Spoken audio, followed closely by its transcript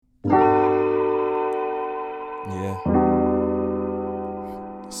Yeah.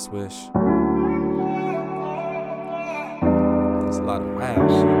 Swish. There's a lot of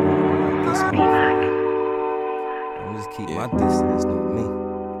wild shit going on this motherfucker. I'm just keep my distance to me.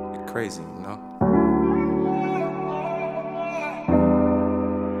 You're crazy, you know?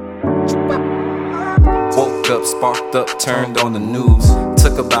 Woke up, sparked up, turned on the news.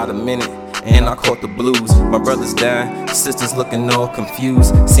 Took about a minute, and I caught the blues. My brother's dying, sisters looking all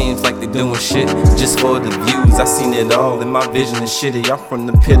confused. Seems like they doing shit just for the views. I seen it all, and my vision is shitty. I'm from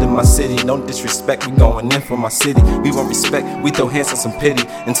the pit of my city. No disrespect, we going in for my city. We want respect, we throw hands on some pity.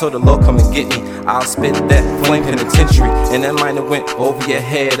 Until the Lord come and get me, I'll spit that flame penitentiary. And that minor went over your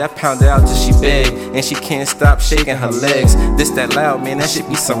head. I pounded out till she begged, and she can't stop shaking her legs. This that loud, man, that shit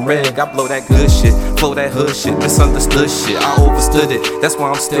be some reg. I blow that good shit, flow that hood shit, misunderstood shit. I overstood it, that's why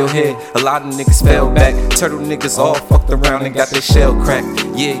I'm still here. A lot of niggas fell back, turtle niggas all fucked around and got their shell cracked.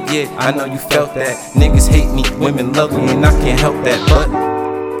 Yeah, I know you felt that. Niggas hate me, women love me, and I can't help that. But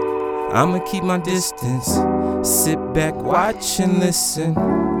I'ma keep my distance, sit back, watch and listen.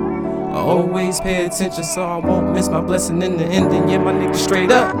 Always pay attention so I won't miss my blessing in the ending. Yeah, my nigga,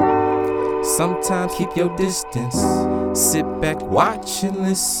 straight up. Sometimes keep your distance, sit back, watch and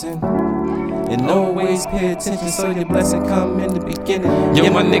listen. And always pay attention so your blessing come in the beginning.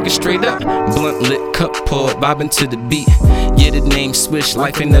 Yo, my nigga, straight up. Blunt lit, cup poured, bobbing to the beat. Yeah, the name Swish,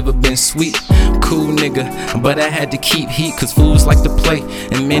 life ain't never been sweet. Cool nigga, but I had to keep heat, cause fools like to play,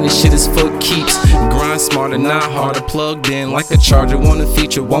 and man, this shit is for keeps. Grind smarter, not harder, plugged in like a charger. Want a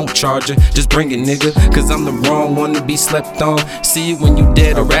feature, won't charge her, just bring it, nigga, cause I'm the wrong one to be slept on. See you when you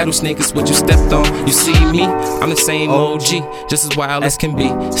dead, a rattlesnake is what you stepped on. You see me, I'm the same OG, just as wild as can be.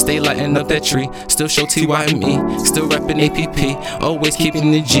 Stay lighting up that tree, still show TYME, still rapping APP, always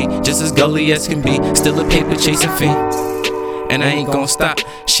keeping the G, just as gully as can be. Still a paper chasing fiend, and I ain't gon' stop.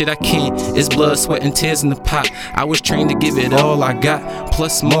 Shit, I can't. It's blood, sweat, and tears in the pot. I was trained to give it all I got,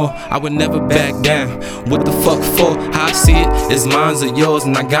 plus more. I would never back down. What the fuck for? How I see it is mine's or yours,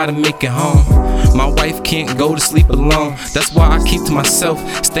 and I gotta make it home. My wife can't go to sleep alone. That's why I keep to myself,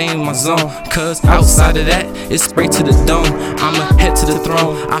 stay in my zone. Cause outside of that, it's straight to the dome. I'ma head to the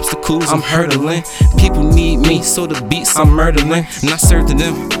throne. Obstacles I'm hurdling. People need me, so the beats I'm murdering. And I serve to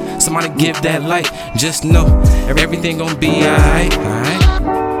them. Somebody give that light. Just know everything gon' be alright.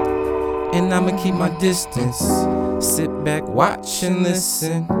 And I'ma keep my distance, sit back, watch and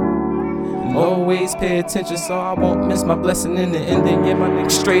listen. And always pay attention so I won't miss my blessing in the ending. Yeah, my nigga,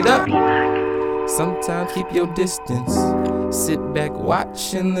 straight up. Sometimes keep your distance, sit back,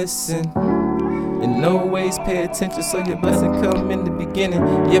 watch and listen. And always pay attention so your blessing come in the beginning.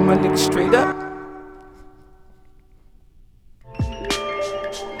 Yeah, my nigga, straight up.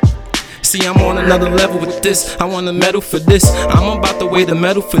 See, I'm on another level with this. I want a medal for this. I'm about to weigh the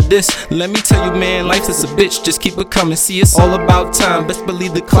medal for this. Let me tell you, man, life is a bitch. Just keep it coming. See, it's all about time. Best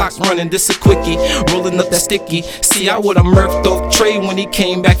believe the clock's running. This a quickie, rolling up that sticky. See, I would've murked off Trey when he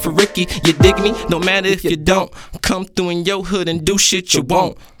came back for Ricky. You dig me? No matter if you don't. Come through in your hood and do shit you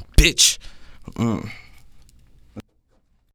won't, bitch.